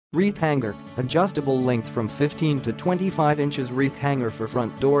Wreath hanger, adjustable length from 15 to 25 inches. Wreath hanger for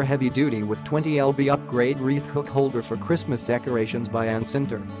front door, heavy duty with 20 lb upgrade. Wreath hook holder for Christmas decorations by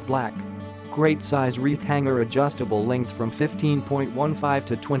AnCintre, black. Great size wreath hanger, adjustable length from 15.15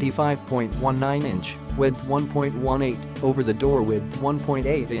 to 25.19 inch, width 1.18, over the door width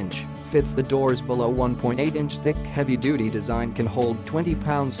 1.8 inch, fits the doors below. 1.8 inch thick, heavy duty design, can hold 20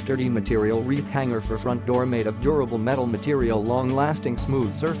 pounds. Sturdy material. Wreath hanger for front door made of durable metal material, long lasting,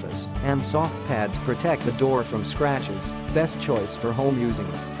 smooth surface, and soft pads protect the door from scratches. Best choice for home using.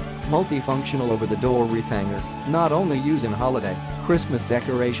 Multifunctional over the door wreath hanger, not only used in holiday, Christmas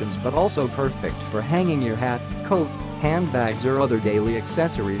decorations but also perfect for hanging your hat, coat, handbags or other daily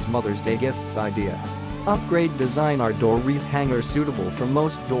accessories. Mother's Day gifts idea. Upgrade design. Our door wreath hanger suitable for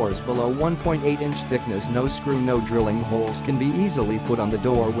most doors below 1.8 inch thickness. No screw, no drilling holes, can be easily put on the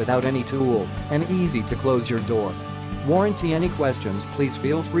door without any tool, and easy to close your door. Warranty. Any questions, please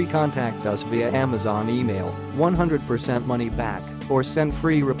feel free contact us via Amazon, email, 100% money back, or send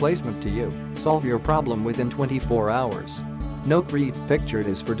free replacement to you. Solve your problem within 24 hours. Note: wreath pictured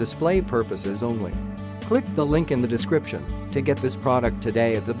is for display purposes only. Click the link in the description to get this product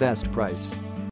today at the best price.